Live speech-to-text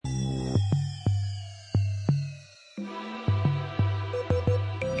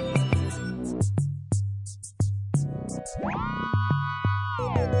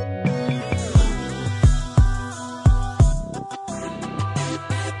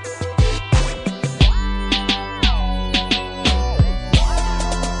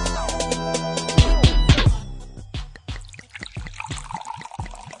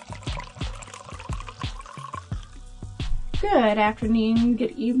afternoon,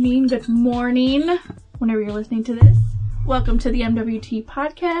 good evening, good morning, whenever you're listening to this. Welcome to the MWT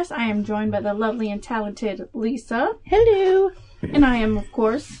podcast. I am joined by the lovely and talented Lisa. Hello. And I am, of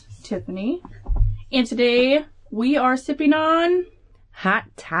course, Tiffany. And today we are sipping on hot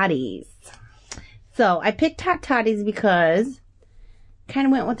toddies. So I picked hot toddies because kind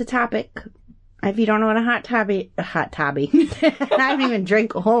of went with the topic. If you don't know what a hot toddy, I haven't even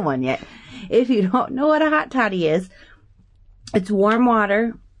drank a whole one yet. If you don't know what a hot toddy is, it's warm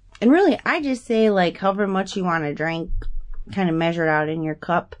water. And really, I just say like however much you want to drink, kind of measure it out in your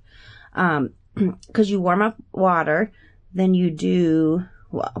cup. Because you warm up water, then you do,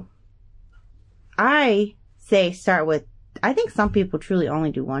 well, I say start with, I think some people truly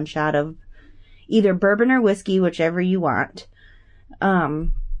only do one shot of either bourbon or whiskey, whichever you want.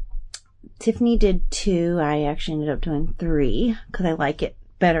 Tiffany did 2. I actually ended up doing 3 because I like it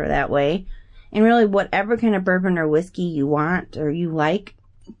better that way. And really, whatever kind of bourbon or whiskey you want or you like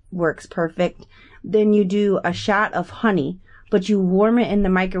works perfect. Then you do a shot of honey, but you warm it in the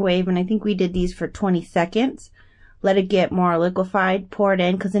microwave. And I think we did these for 20 seconds. Let it get more liquefied, pour it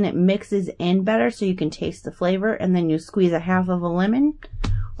in, because then it mixes in better so you can taste the flavor. And then you squeeze a half of a lemon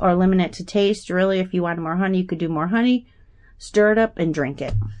or lemon it to taste. Really, if you wanted more honey, you could do more honey. Stir it up and drink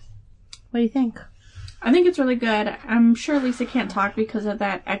it. What do you think? I think it's really good. I'm sure Lisa can't talk because of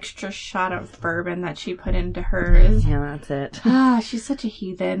that extra shot of bourbon that she put into hers. Yeah, that's it. She's such a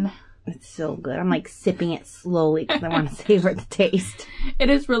heathen. It's so good. I'm like sipping it slowly because I want to savor the taste. It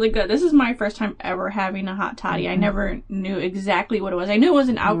is really good. This is my first time ever having a hot toddy. I never knew exactly what it was. I knew it was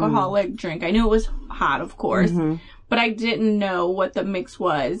an alcoholic drink. I knew it was hot, of course. But I didn't know what the mix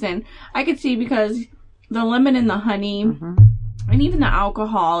was. And I could see because the lemon and the honey and even the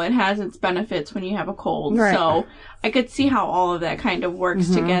alcohol, it has its benefits when you have a cold. Right. So I could see how all of that kind of works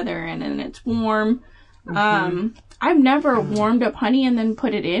together. And then it's warm. I've never warmed up honey and then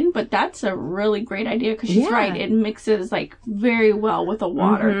put it in, but that's a really great idea because she's right. It mixes like very well with the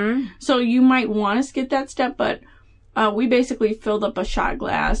water. So you might want to skip that step, but we basically filled up a shot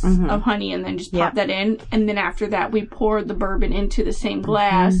glass of honey and then just popped that in. And then after that, we poured the bourbon into the same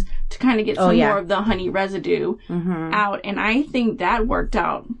glass to kind of get some more of the honey residue out. And I think that worked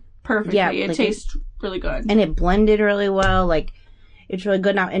out perfectly. Yeah, it tastes really good. And it blended really well. Like, it's really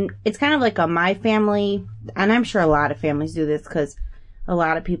good now. And it's kind of like a my family, and I'm sure a lot of families do this because a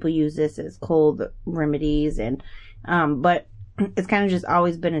lot of people use this as cold remedies. And but it's kind of just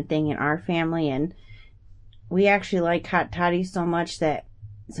always been a thing in our family. And we actually like hot toddies so much that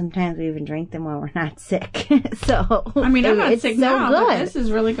sometimes we even drink them when we're not sick. So I mean, I'm not sick now, but this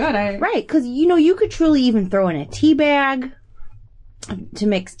is really good. Right, because you could truly even throw in a tea bag to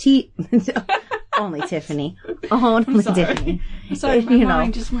mix tea. Only Tiffany. Only Tiffany. I'm sorry, my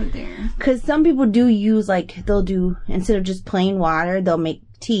mind just went there. Because some people do use, like, they'll do, instead of just plain water, they'll make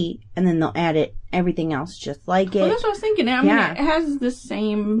tea, and then they'll add everything else just like it. Well, that's what I was thinking. I mean, it has the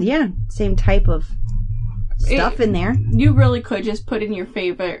same... Yeah, same type of stuff in there. You really could just put in your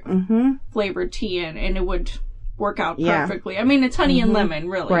favorite flavored tea, and it would work out perfectly. I mean, it's honey and lemon,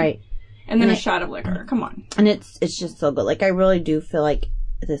 really. Right. And then a shot of liquor. Come on. And it's just so good. Like, I really do feel like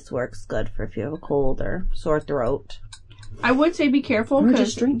this works good for if you have a cold or sore throat. I would say be careful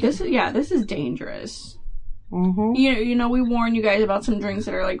because this is dangerous. You know, we warn you guys about some drinks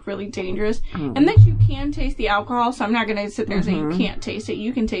that are like really dangerous, and that you can taste the alcohol. So I'm not going to sit there and say you can't taste it.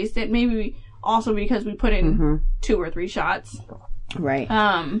 You can taste it. Maybe also because we put in 2 or 3 shots. Right.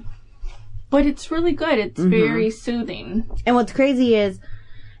 But it's really good. It's very soothing. And what's crazy is,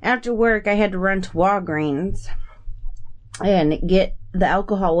 after work, I had to run to Walgreens and get the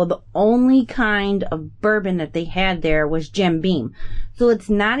alcohol. Well, the only kind of bourbon that they had there was Jim Beam. So it's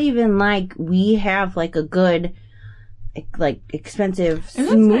not even like we have like a good, like expensive,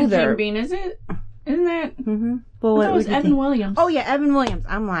 smoother. That's not Jim Beam, is it? Isn't that? Well, that was Evan Williams. Oh yeah, Evan Williams.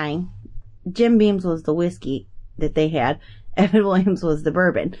 I'm lying. Jim Beam's was the whiskey that they had. Evan Williams was the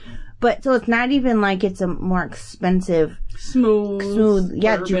bourbon. But so it's not even like it's a more expensive, smooth.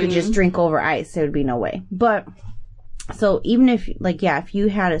 Yeah, that you could just drink over ice. There would be no way. But so even if you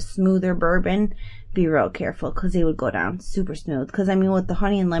had a smoother bourbon, be real careful because they would go down super smooth. Because I mean, with the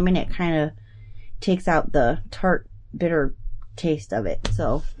honey and lemon, it kind of takes out the tart, bitter taste of it.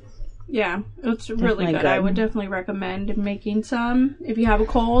 So yeah, it's really good. I would definitely recommend making some if you have a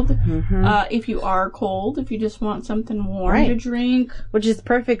cold. If you are cold, if you just want something warm to drink. Which is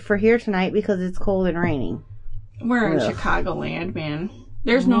perfect for here tonight because it's cold and raining. We're in Chicagoland, man.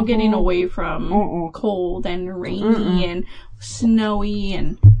 There's no getting away from cold and rainy and snowy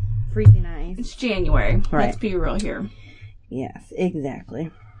and freezing ice. It's January. Let's be real here. Yes, exactly.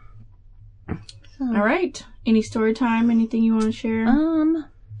 So. All right. Any story time? Anything you want to share?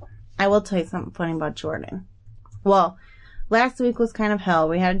 I will tell you something funny about Jordan. Well, last week was kind of hell.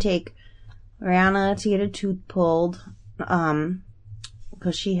 We had to take Rihanna to get a tooth pulled,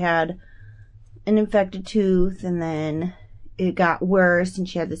 because she had an infected tooth, and then it got worse, and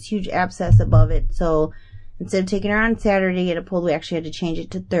she had this huge abscess above it. So instead of taking her on Saturday to get it pulled, we actually had to change it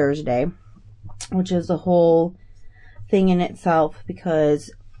to Thursday, which is a whole thing in itself,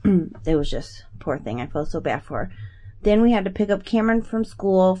 because it was just, poor thing, I felt so bad for her. Then we had to pick up Cameron from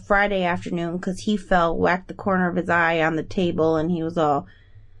school Friday afternoon because he fell, whacked the corner of his eye on the table, and he was all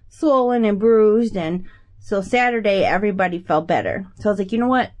swollen and bruised. And so Saturday, everybody felt better. So I was like, you know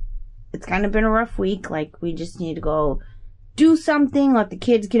what? It's kind of been a rough week. Like, we just need to go do something, let the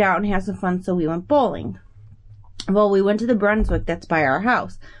kids get out and have some fun. So we went bowling. Well, we went to the Brunswick that's by our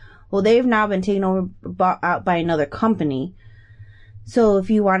house. Well, they've now been taken over out by another company. So if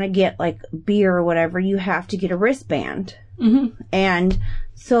you want to get, like, beer or whatever, you have to get a wristband. Mm-hmm. And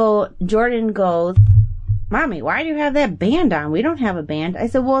so Jordan goes, Mommy, why do you have that band on? We don't have a band. I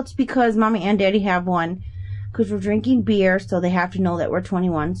said, well, it's because Mommy and Daddy have one, because we're drinking beer, so they have to know that we're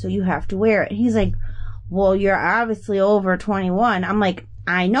 21, so you have to wear it. And he's like, well, you're obviously over 21. I'm like,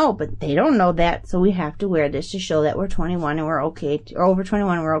 I know, but they don't know that, so we have to wear this to show that we're 21 and we're okay, or over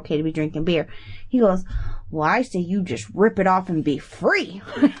 21 and we're okay to be drinking beer. He goes, well, I say you just rip it off and be free.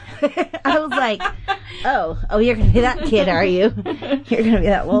 I was like, oh, you're going to be that kid, are you? You're going to be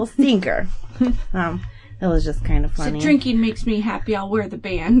that little stinker. It was just kind of funny. So drinking makes me happy. I'll wear the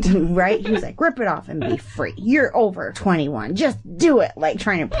band. Right? He was like, rip it off and be free. You're over 21. Just do it. Like,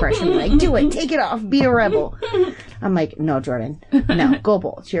 trying to pressure me. Like, do it. Take it off. Be a rebel. I'm like, no, Jordan. No, go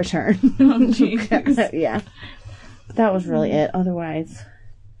bowl. It's your turn. Oh, jeez. Yeah. That was really it. Otherwise,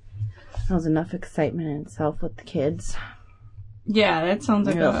 that was enough excitement in itself with the kids. Yeah, that sounds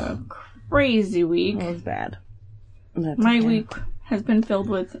like a crazy week. It was bad. My week has been filled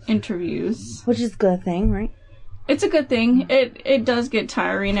with interviews. Which is a good thing, right? It's a good thing. It does get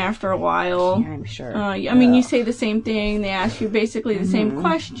tiring after a while. Yeah, I'm sure. I mean, you say the same thing. They ask you basically the same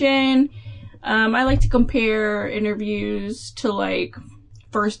question. I like to compare interviews to, like,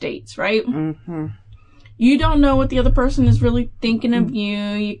 first dates, right? Mm-hmm. You don't know what the other person is really thinking of you.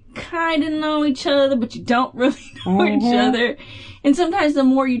 You kind of know each other, but you don't really know each other. And sometimes the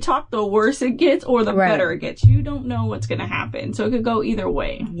more you talk, the worse it gets, or the better it gets. You don't know what's going to happen. So it could go either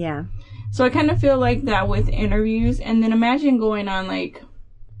way. Yeah. So I kind of feel like that with interviews. And then imagine going on, like,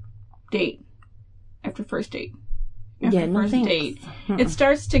 date after first date. After first date. It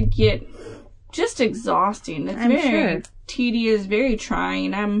starts to get just exhausting. It's very tedious, very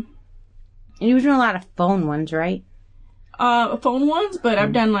trying. You were doing a lot of phone ones, right? Phone ones, but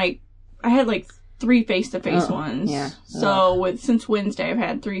I've done, like, I had, like, 3 face-to-face ones. Yeah. So since Wednesday, I've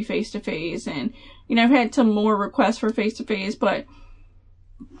had 3 face-to-face, and, you know, I've had some more requests for face-to-face, but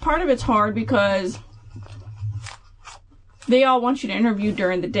part of it's hard because they all want you to interview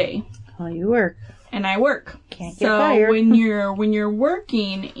during the day. Well, you work. And I work. Can't get fired. So when you're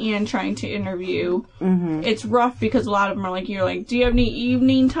working and trying to interview, it's rough because a lot of them are like, you're like, do you have any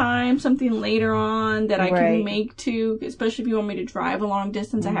evening time, something later on that I can make to, especially if you want me to drive a long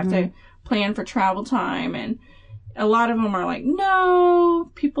distance, I have to plan for travel time. And a lot of them are like, no,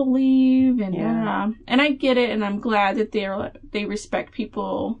 people leave and and I get it, and I'm glad that they respect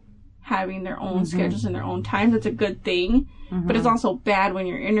people having their own schedules and their own times. That's a good thing, but it's also bad when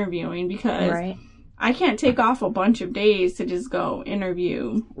you're interviewing because I can't take off a bunch of days to just go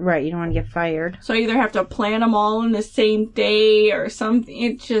interview. Right, you don't want to get fired. So I either have to plan them all in the same day or something.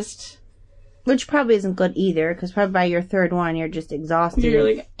 It just... Which probably isn't good either, because probably by your third one, you're just exhausted. You're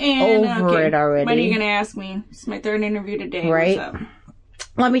like, over it already. When are you going to ask me? It's my third interview today. Right. What's up?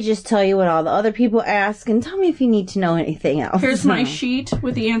 Let me just tell you what all the other people ask, and tell me if you need to know anything else. Here's my sheet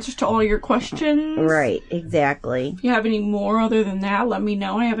with the answers to all your questions. Right, exactly. If you have any more other than that, let me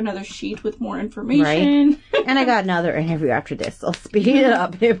know. I have another sheet with more information. Right. And I got another interview after this, so speed it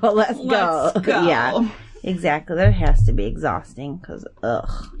up, people. Let's go. Yeah, exactly. That has to be exhausting, because,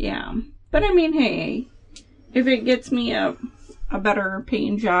 ugh. Yeah. But, I mean, hey, if it gets me a better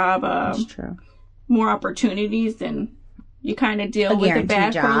paying job, That's true. more opportunities, then you kind of deal with the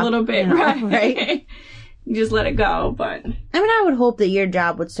bad job, for a little bit, right? You just let it go, but... I mean, I would hope that your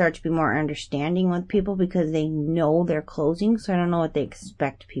job would start to be more understanding with people because they know they're closing, so I don't know what they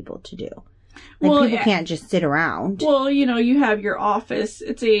expect people to do. Like, people can't just sit around. Well, you know, you have your office.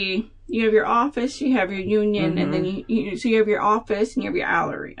 You have your office, you have your union, and then so you have your office and you have your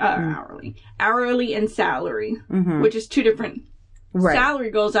hourly and salary, which is 2 different. Right.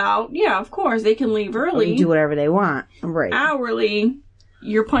 Salary goes out. Yeah, of course, they can leave early. Do whatever they want. Right. Hourly,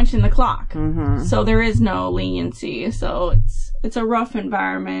 you're punching the clock. So there is no leniency. So it's a rough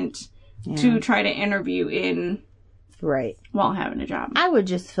environment to try to interview in. Right. While having a job. I would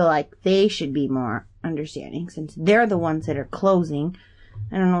just feel like they should be more understanding since they're the ones that are closing.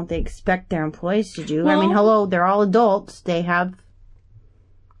 I don't know what they expect their employees to do. Well, I mean, hello, they're all adults. They have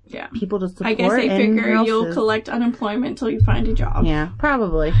people to support. I guess they figure you'll collect unemployment until you find a job. Yeah,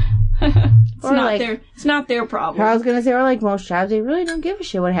 probably. It's not their problem. I was going to say, or like most jobs, they really don't give a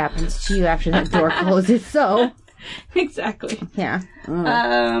shit what happens to you after that door closes. So. Exactly. Yeah.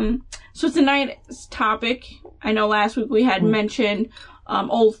 So tonight's topic, I know last week we had mentioned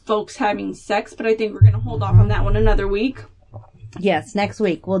old folks having sex, but I think we're going to hold off on that one another week. Yes, next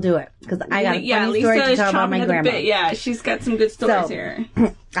week we'll do it because I got a funny story to tell about my grandma. Yeah, she's got some good stories here.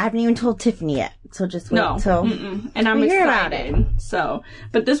 I haven't even told Tiffany yet, so just wait and I'm excited. So,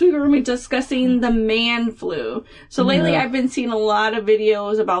 but this week we're going to be discussing the man flu. So lately I've been seeing a lot of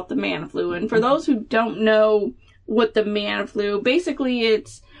videos about the man flu, and for those who don't know what the man flu, basically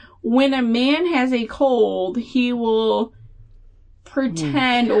it's when a man has a cold, he will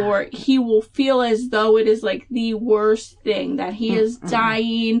pretend or he will feel as though it is like the worst thing, that he is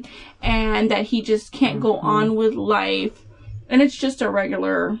dying and that he just can't go on with life. And it's just a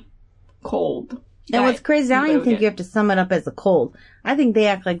regular cold. And what's crazy, I don't even think you have to sum it up as a cold. I think they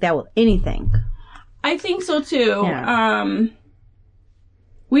act like that with anything. I think so too. Yeah.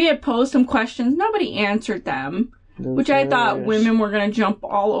 We had posed some questions. Nobody answered them. Which I thought women were going to jump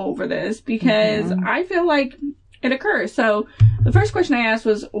all over this because I feel like it occurs. So the first question I asked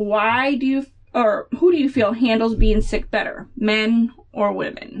was, who do you feel handles being sick better, men or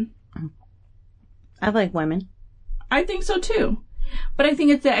women? I like women. I think so too. But I think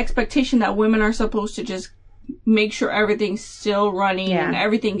it's the expectation that women are supposed to just make sure everything's still running and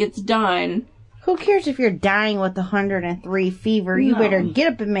everything gets done. Who cares if you're dying with 103 fever? You better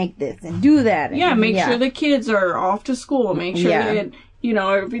get up and make this and do that. And, make sure the kids are off to school. Make sure that,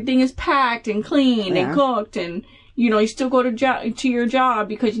 everything is packed and clean and cooked. And, you still go to your job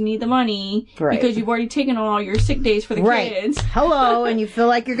because you need the money. Right. Because you've already taken all your sick days for the kids. Hello. And you feel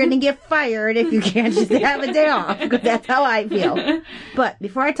like you're going to get fired if you can't just have a day off. Because that's how I feel. But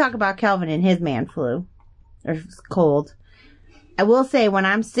before I talk about Calvin and his man flu, or cold, I will say when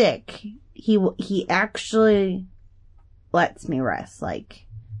I'm sick, he actually lets me rest,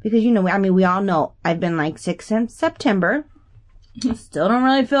 because, we all know I've been, sick since September. Still don't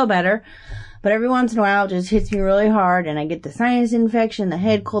really feel better. But every once in a while it just hits me really hard, and I get the sinus infection, the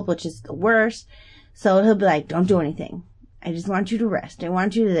head cold, which is the worst. So he'll be like, don't do anything. I just want you to rest. I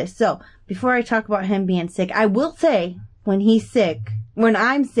want you to this. So, before I talk about him being sick, I will say, when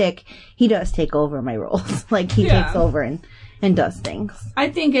I'm sick, he does take over my roles. He takes over and does things.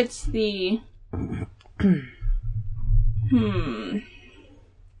 I think it's the...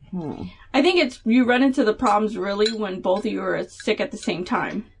 I think it's you run into the problems really when both of you are sick at the same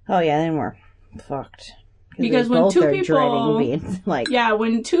time. Oh yeah, then we're fucked. Because when two people...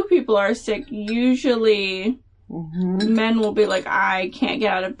 when two people are sick, usually men will be like, I can't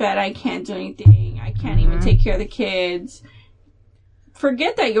get out of bed, I can't do anything, I can't even take care of the kids.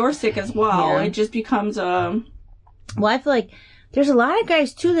 Forget that you're sick as well. Yeah. It just becomes a... Well, I feel like there's a lot of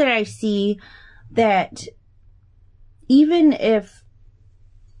guys, too, that I see that even if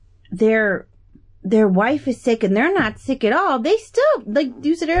their wife is sick and they're not sick at all, they still, like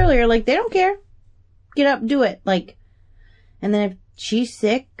you said earlier, they don't care. Get up, do it. And then if she's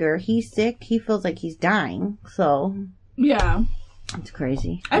sick or he's sick, he feels like he's dying. So. Yeah. It's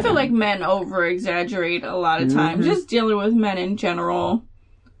crazy. I feel like men over-exaggerate a lot of times. Just dealing with men in general.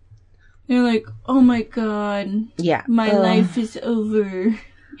 They're like, oh my god. Yeah. My life is over.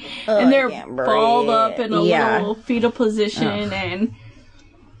 And they're balled up in a little fetal position and...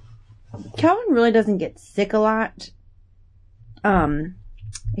 Calvin really doesn't get sick a lot. I can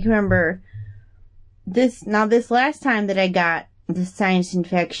remember this last time that I got the sinus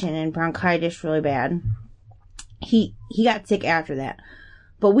infection and bronchitis really bad. He got sick after that.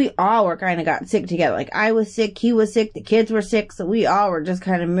 But we all were kind of got sick together. I was sick, he was sick, the kids were sick, so we all were just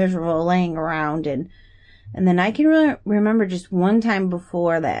kind of miserable laying around. And then I can really remember just one time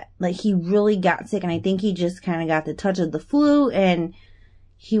before that, he really got sick, and I think he just kind of got the touch of the flu, and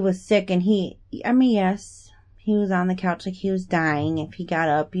he was sick, and yes, he was on the couch like he was dying. If he got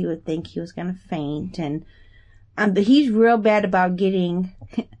up, you would think he was going to faint. And but he's real bad about getting,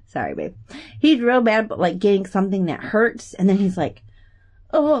 sorry, babe. He's real bad about, getting something that hurts, and then he's like,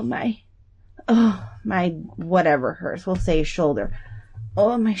 oh, my whatever hurts. We'll say his shoulder.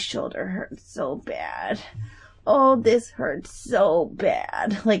 Oh, my shoulder hurts so bad. Oh, this hurts so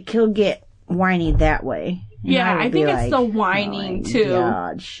bad. He'll get whiny that way. Yeah, I think it's the whining, too.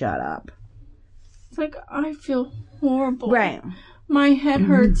 God, shut up. It's like, I feel horrible. Right. My head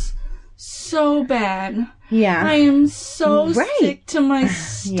hurts so bad. Yeah. I am so sick to my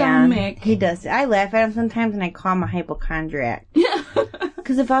stomach. Yeah, he does. I laugh at him sometimes and I call him a hypochondriac. Yeah.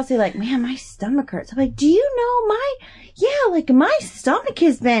 Because if I'll say, like, man, my stomach hurts. I'm like, do you know my stomach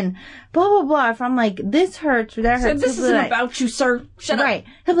has been blah, blah, blah. If I'm like, this hurts or that hurts. So this isn't about you, sir. Shut up. Right.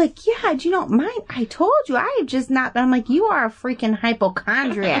 I'm like, yeah, do you know, I told you, I have just not. I'm like, you are a freaking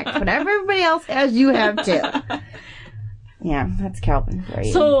hypochondriac. Whatever everybody else has, you have too. Yeah, that's Calvin for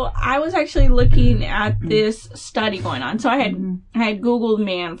you. So I was actually looking at this study going on. So I had Googled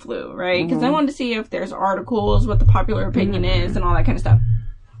man flu, right? Because I wanted to see if there's articles, what the popular opinion is, and all that kind of stuff.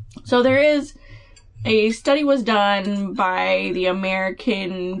 So there is a study was done by the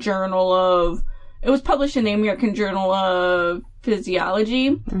American Journal of, it was published in the American Journal of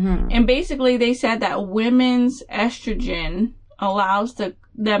Physiology. And basically they said that women's estrogen allows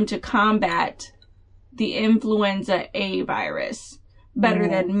them to combat the influenza A virus better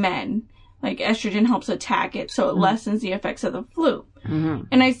than men. Like, estrogen helps attack it, so it lessens the effects of the flu.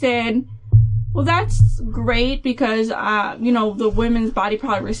 And I said, well, that's great because, the women's body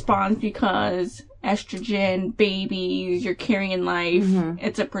probably responds because estrogen, babies, you're carrying life.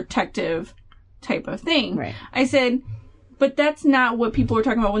 It's a protective type of thing. Right. I said, but that's not what people are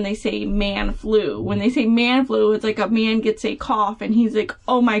talking about when they say man flu. When they say man flu, it's like a man gets a cough and he's like,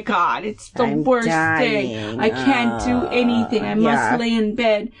 oh my God, it's the worst thing. I can't do anything. I must lay in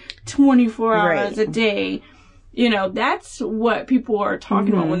bed 24 hours a day. That's what people are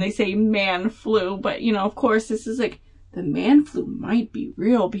talking about when they say man flu. But, of course, this is like, the man flu might be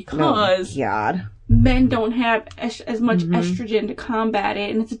real because men don't have as much estrogen to combat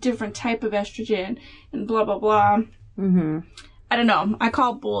it. And it's a different type of estrogen and blah, blah, blah. I don't know. I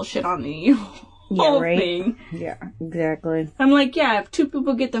call bullshit on the whole thing. Yeah, exactly. I'm like, if two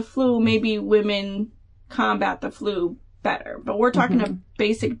people get the flu, maybe women combat the flu better. But we're talking a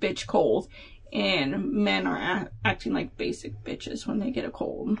basic bitch cold, and men are acting like basic bitches when they get a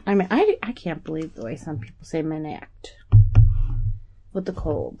cold. I mean, I can't believe the way some people say men act with the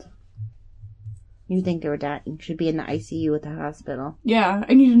cold. You think they were dying. Should be in the ICU at the hospital. Yeah,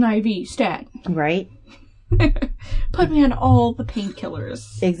 I need an IV stat. Right? Put me on all the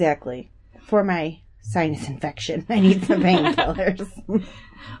painkillers. Exactly. For my sinus infection, I need some painkillers.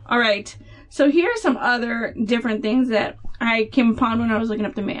 All right. So here are some other different things that I came upon when I was looking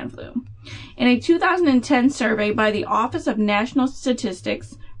up the man flu. In a 2010 survey by the Office of National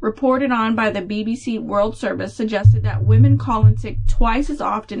Statistics, reported on by the BBC World Service, suggested that women call in sick twice as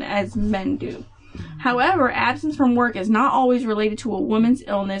often as men do. However, absence from work is not always related to a woman's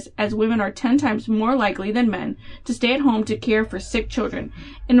illness, as women are 10 times more likely than men to stay at home to care for sick children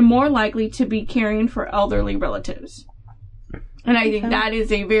and more likely to be caring for elderly relatives. And I think that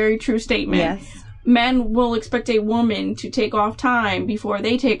is a very true statement. Yes. Men will expect a woman to take off time before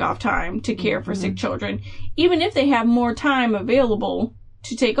they take off time to care for sick children, even if they have more time available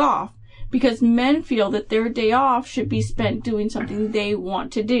to take off, because men feel that their day off should be spent doing something they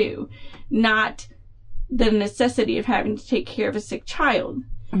want to do, not the necessity of having to take care of a sick child.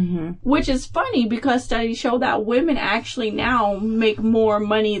 Which is funny because studies show that women actually now make more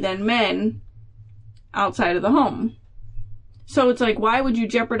money than men outside of the home. So it's like, why would you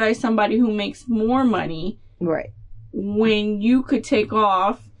jeopardize somebody who makes more money when you could take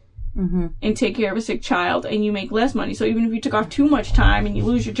off and take care of a sick child and you make less money? So even if you took off too much time and you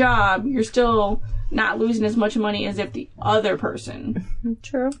lose your job, you're still not losing as much money as if the other person.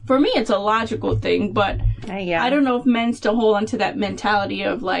 True. For me, it's a logical thing, but I don't know if men still hold on to that mentality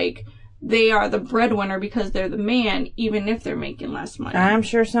of like, they are the breadwinner because they're the man, even if they're making less money. I'm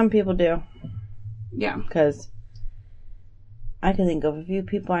sure some people do. Yeah. Because I can think of a few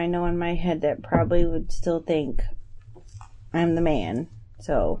people I know in my head that probably would still think I'm the man.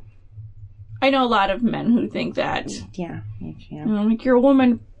 So I know a lot of men who think that. Yeah. Like, your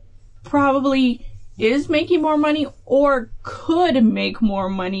woman probably is making more money or could make more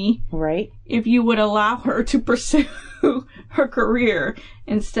money. Right. If you would allow her to pursue her career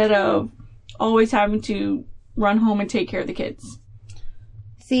instead of always having to run home and take care of the kids.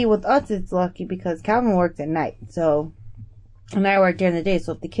 See, with us, it's lucky because Calvin works at night. So, and I work during the day.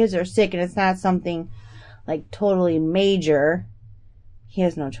 So if the kids are sick and it's not something like totally major, he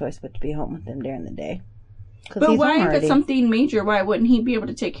has no choice but to be home with them during the day. But why, if it's something major, why wouldn't he be able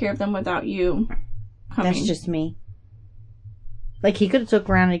to take care of them without you coming? That's just me. Like, he could have took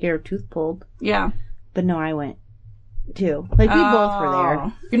around to get her tooth pulled. Yeah. But no, I went. too. Like, we both were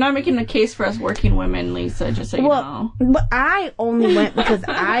there. You're not making a case for us working women, Lisa, just so you know. But I only went because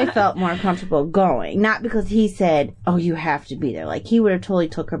I felt more comfortable going. Not because he said, oh, you have to be there. Like, he would have totally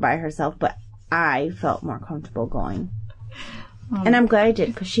took her by herself, but I felt more comfortable going. And I'm glad I did,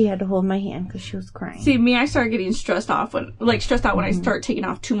 because she had to hold my hand because she was crying. See, me, I started getting stressed out when I start taking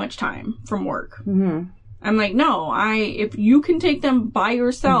off too much time from work. Mm-hmm. I'm like, no, if you can take them by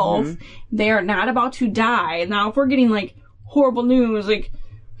yourself, they are not about to die. Now, if we're getting, like, horrible news, like,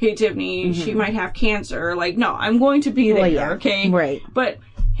 hey, Tiffany, she might have cancer, like, no, I'm going to be there, okay? Right. But,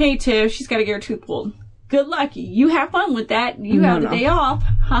 hey, Tiff, she's got to get her tooth pulled. Good luck. You have fun with that. You have the day off.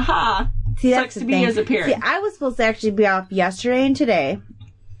 Ha-ha. See, sucks to be as a parent. See, I was supposed to actually be off yesterday and today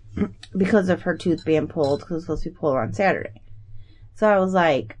because of her tooth being pulled, because it was supposed to be pulled on Saturday. So I was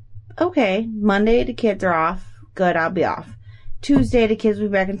like, okay, Monday the kids are off. Good, I'll be off. Tuesday the kids will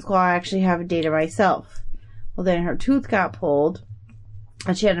be back in school. I actually have a day to myself. Well, then her tooth got pulled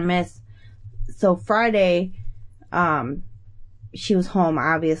and she had to miss. So Friday, she was home,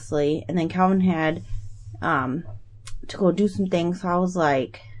 obviously. And then Calvin had to go do some things. So I was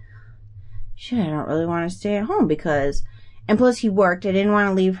like, shit, I don't really want to stay at home because, and plus he worked. I didn't want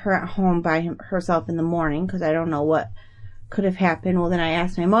to leave her at home by herself in the morning because I don't know what could have happened. Well, then I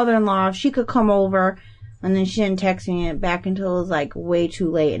asked my mother-in-law if she could come over, and then she didn't text me back until it was like way too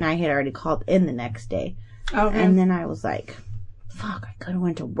late, and I had already called in the next day. Okay. And then I was like, fuck, I could have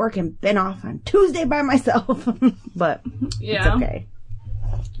went to work and been off on Tuesday by myself. But it's okay.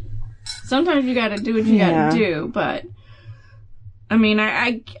 Sometimes you gotta do what you gotta do, but I mean,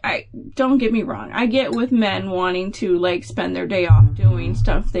 I don't get me wrong. I get with men wanting to, like, spend their day off doing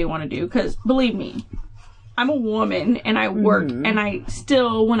stuff they want to do, because believe me, I'm a woman and I work, and I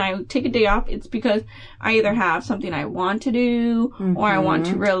still, when I take a day off, it's because I either have something I want to do or I want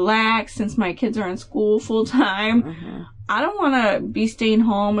to relax since my kids are in school full time. I don't want to be staying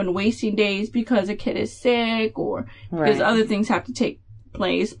home and wasting days because a kid is sick or because other things have to take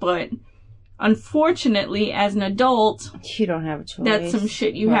place. But unfortunately, as an adult, you don't have a choice. That's some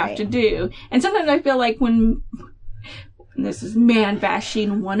shit you have to do. And sometimes I feel like when, this is man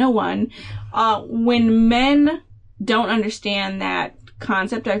bashing 101, when men don't understand that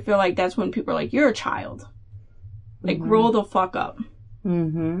concept, I feel like that's when people are like, you're a child. Like, roll the fuck up.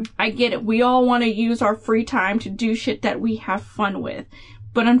 I get it. We all want to use our free time to do shit that we have fun with.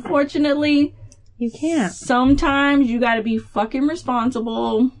 But unfortunately, you can't. Sometimes you gotta be fucking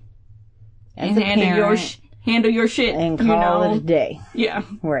responsible and handle your shit. And call it a day. Yeah.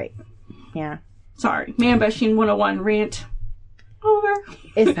 Right. Yeah. Sorry. Man bashing 101 rant. Over.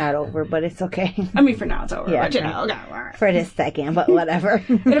 It's not over, but it's okay. I mean, for now it's over. Yeah, but for this second, but whatever.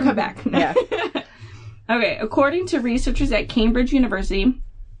 It'll come back. Yeah. Okay, according to researchers at Cambridge University,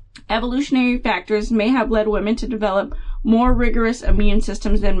 evolutionary factors may have led women to develop more rigorous immune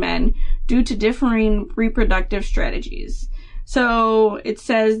systems than men due to differing reproductive strategies. So it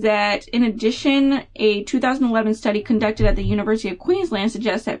says that, in addition, a 2011 study conducted at the University of Queensland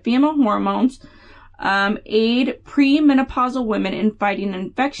suggests that female hormones aid premenopausal women in fighting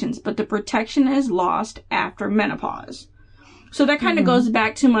infections, but the protection is lost after menopause. So that kind of goes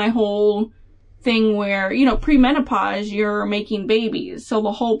back to my whole thing where, you know, premenopause, you're making babies. So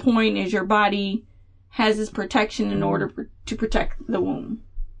the whole point is your body has this protection in order to protect the womb.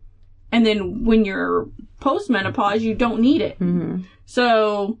 And then when you're postmenopause, you don't need it.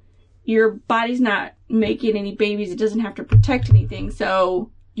 So your body's not making any babies. It doesn't have to protect anything. So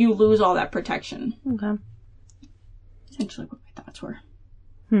you lose all that protection. Okay. Essentially what my thoughts were.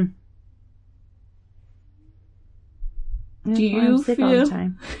 Do you sick feel... all the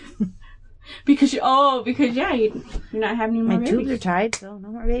time. Because you're not having any more babies. My tubes are tied, so no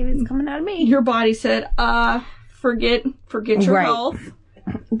more babies coming out of me. Your body said, forget your health.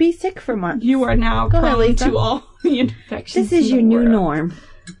 Be sick for months. You are now prone to all the infections. This is your new norm.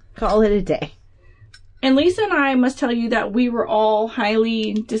 Call it a day. And Lisa and I must tell you that we were all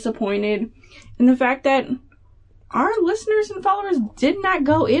highly disappointed in the fact that our listeners and followers did not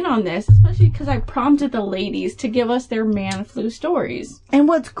go in on this, especially because I prompted the ladies to give us their man flu stories. And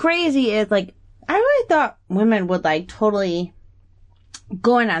what's crazy is, like, I really thought women would, like, totally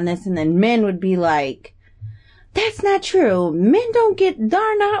go in on this, and then men would be like, that's not true. Men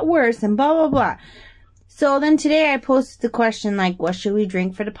they're not worse, and blah, blah, blah. So then today I posted the question, like, what should we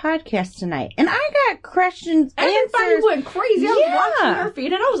drink for the podcast tonight? And I got questions, Everybody went crazy. I was watching her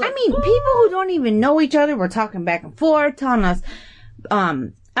feed, and I was like, people who don't even know each other were talking back and forth, telling us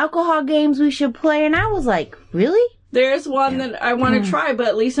alcohol games we should play, and I was like, really? There's one that I want to try,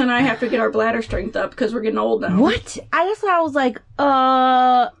 but Lisa and I have to get our bladder strength up because we're getting old now. What? I was like,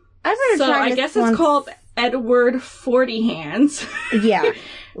 I better try this. So I guess it's called Edward 40 Hands. Yeah.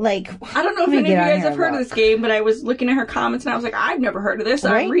 Like, I don't know if any of you guys have heard of this game, but I was looking at her comments and I was like, I've never heard of this.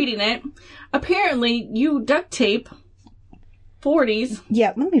 Right? I'm reading it. Apparently, you duct tape 40s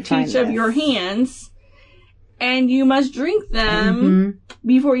let me find to each of your hands, and you must drink them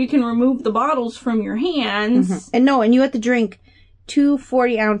before you can remove the bottles from your hands. And you have to drink 2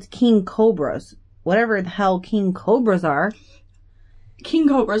 40-ounce King Cobras. Whatever the hell King Cobras are. King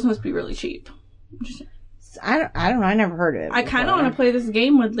Cobras must be really cheap. I don't know. I never heard of it. I kind of want to play this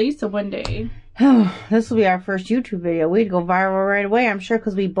game with Lisa one day. This will be our first YouTube video. We'd go viral right away, I'm sure,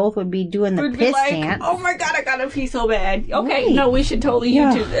 because we both would be doing the piss dance. Oh my god, I gotta pee so bad. Okay, right. No, we should totally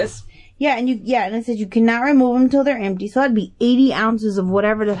YouTube this. Yeah, and it says you cannot remove them until they're empty. So that'd be 80 ounces of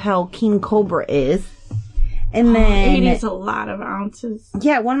whatever the hell King Cobra is. And then 80 is a lot of ounces.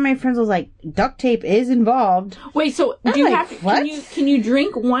 Yeah, one of my friends was like, duct tape is involved. Wait, so do you have to, can you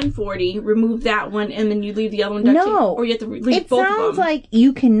drink 140, remove that one, and then you leave the other one duct tape? No. Or you have to leave both of them? It sounds like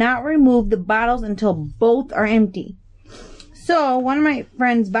you cannot remove the bottles until both are empty. So one of my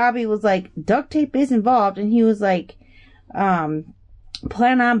friends, Bobby, was like, duct tape is involved, and he was like, plan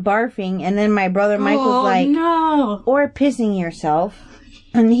on barfing, and then my brother Mike was like, no. Or pissing yourself.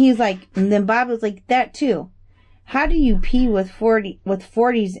 And he's like, and then Bobby was like, that too. How do you pee with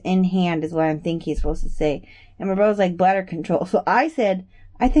 40s in hand is what I'm thinking he's supposed to say. And my brother's like, bladder control. So I said,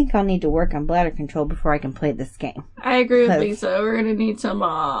 I think I'll need to work on bladder control before I can play this game. I agree with Lisa. We're going to need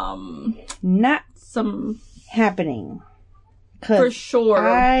some, happening. For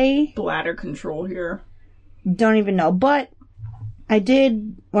sure. Bladder control here. Don't even know. But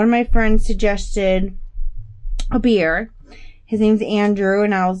one of my friends suggested a beer. His name's Andrew.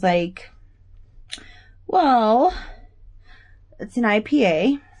 And I was like, well, it's an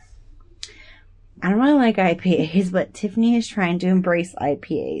IPA. I don't really like IPAs, but Tiffany is trying to embrace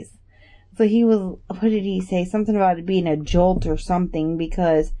IPAs. So what did he say? Something about it being a jolt or something,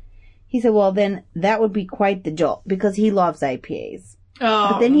 because he said, well, then that would be quite the jolt, because he loves IPAs.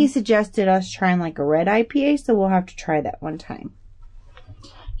 Oh. But then he suggested us trying like a red IPA, so we'll have to try that one time.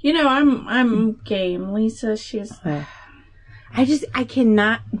 You know, I'm game. Lisa, she's... I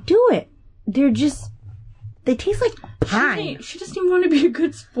cannot do it. They taste like pine. She doesn't even want to be a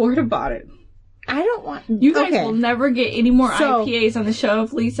good sport about it. I don't want... You guys will never get any more IPAs on the show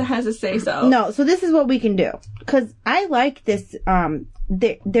if Lisa has to say so. No, so this is what we can do. Because I like this...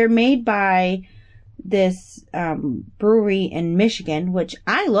 They're made by this brewery in Michigan, which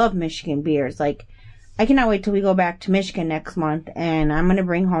I love Michigan beers. Like, I cannot wait till we go back to Michigan next month, and I'm going to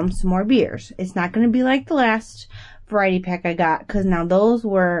bring home some more beers. It's not going to be like the last variety pack I got, because now those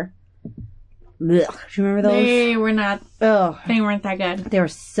were... Ugh. Do you remember those? They were not. Ugh. They weren't that good. They were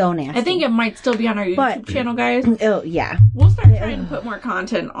so nasty. I think it might still be on our YouTube channel, guys. Oh, yeah. We'll start trying to put more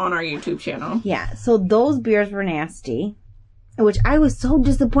content on our YouTube channel. Yeah. So those beers were nasty, which I was so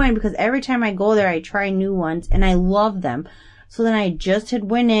disappointed because every time I go there, I try new ones and I love them. So then I just had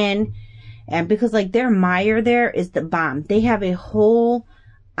went in, and because like their Meyer there is the bomb. They have a whole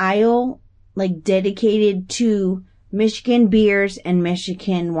aisle like dedicated to Michigan beers and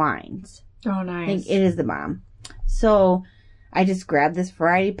Michigan wines. Oh, nice. I think it is the bomb. So I just grabbed this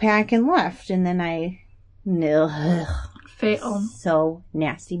variety pack and left, and then fail. So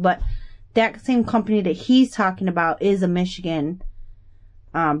nasty. But that same company that he's talking about is a Michigan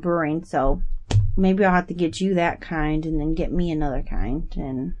brewing, so maybe I'll have to get you that kind and then get me another kind.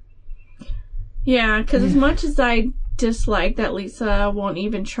 And yeah, because as much as I dislike that Lisa won't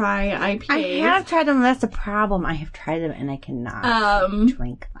even try IPAs. I have tried them. That's the problem. I have tried them and I cannot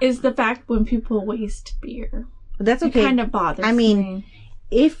drink them. Is the fact when people waste beer. But that's okay. It kind of bothers me. I mean,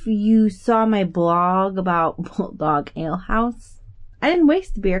 if you saw my blog about Bulldog Ale House, I didn't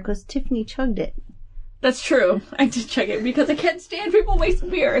waste the beer because Tiffany chugged it. That's true. I did chug it because I can't stand people waste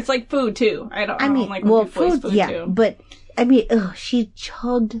beer. It's like food too. I don't like when people waste food too. But I mean, she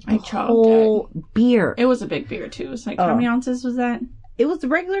chugged the whole beer. It was a big beer, too. It's like, how many ounces was that? It was the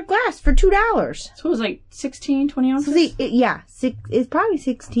regular glass for $2. So it was like 16, 20 ounces? So see, it's probably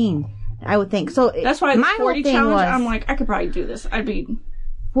 16, I would think. So that's why the 40 challenge, I'm like, I could probably do this.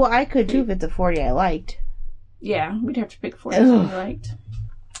 Well, I could too if it's a 40 I liked. Yeah, we'd have to pick 40 I liked.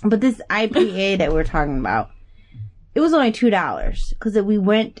 But this IPA that we're talking about, it was only $2 because we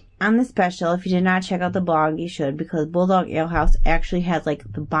went on the special. If you did not check out the blog, you should, because Bulldog Ale House actually has like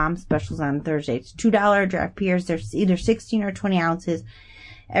the bomb specials on Thursday. It's $2 draft beers. There's either 16 or 20 ounces.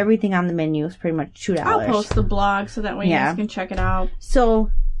 Everything on the menu is pretty much $2. I'll post the blog so that way you guys can check it out. So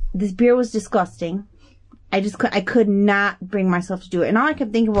this beer was disgusting. I could not bring myself to do it. And all I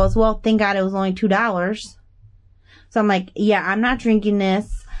kept thinking was, well, thank God it was only $2. So I'm like, yeah, I'm not drinking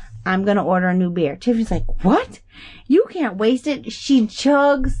this. I'm going to order a new beer. Tiffany's like, what? You can't waste it. She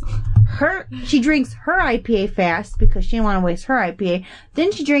drinks her IPA fast because she didn't want to waste her IPA.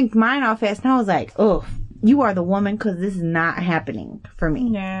 Then she drank mine all fast. And I was like, oh, you are the woman because this is not happening for me.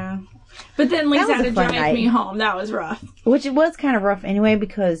 Yeah. But then Lisa had to drive me home. That was rough. Which it was kind of rough anyway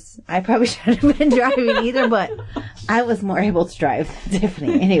because I probably shouldn't have been driving either, but I was more able to drive than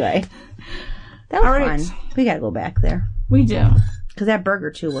Tiffany. Anyway, that was fun. We got to go back there. We do. Because that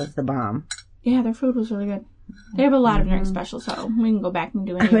burger, too, was the bomb. Yeah, their food was really good. They have a lot of drink specials, so we can go back and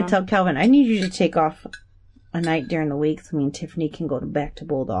do anything. I'm going to tell Kelvin, I need you to take off a night during the week so me and Tiffany can go back to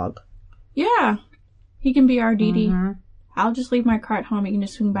Bulldog. Yeah. He can be our DD. Mm-hmm. I'll just leave my car at home. You can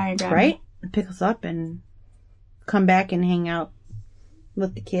just swing by and grab Right? me. Pick us up and come back and hang out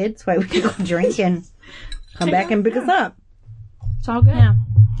with the kids while we can go drink and come back and pick us up. It's all good. Yeah.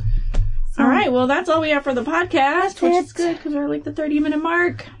 All right, well, that's all we have for the podcast, which is good because we're like the 30-minute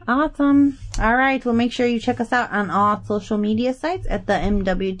mark. Awesome. All right, well, make sure you check us out on all social media sites at the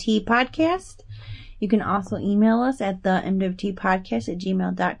MWT Podcast. You can also email us at the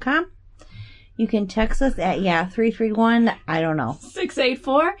MWTpodcast@gmail.com. You can text us at, 331, I don't know.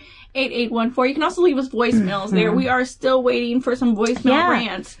 684-8814. You can also leave us voicemails there. We are still waiting for some voicemail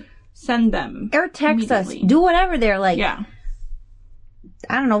rants. Send them. Or text us. Do whatever they're like. Yeah.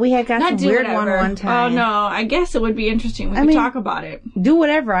 I don't know. We had got some weird one time. Oh, no. I guess it would be interesting. We could talk about it. Do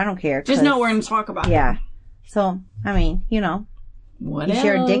whatever. I don't care. Just know we're going to talk about it. Yeah. So, I mean, What you else?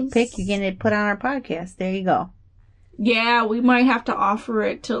 share a dick pic, you're going to put on our podcast. There you go. Yeah, we might have to offer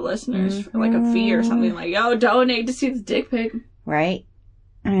it to listeners for like a fee or something. Like, donate to see this dick pic. Right?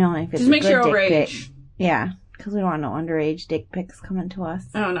 I mean, only if it's just make sure overage. Pic. Yeah. Because we don't want no underage dick pics coming to us.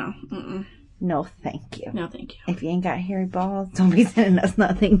 Oh, no. Mm-mm. No, thank you. No, thank you. If you ain't got hairy balls, don't be sending us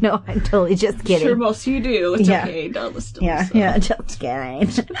nothing. No, I'm totally just kidding. Sure, most of you do. It's okay. Don't listen to us. Yeah, just kidding.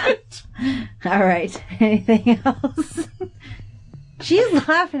 All right. Anything else? She's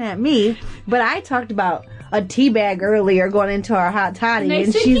laughing at me, but I talked about a tea bag earlier going into our hot toddy,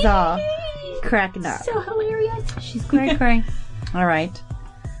 and she's all cracking up. So hilarious. She's crying. All right.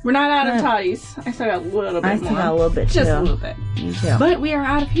 We're not out of toddies. I still got a little bit more. I still got a little bit, Just a little bit. Me too. But we are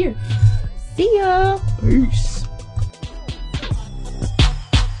out of here. See ya. Peace.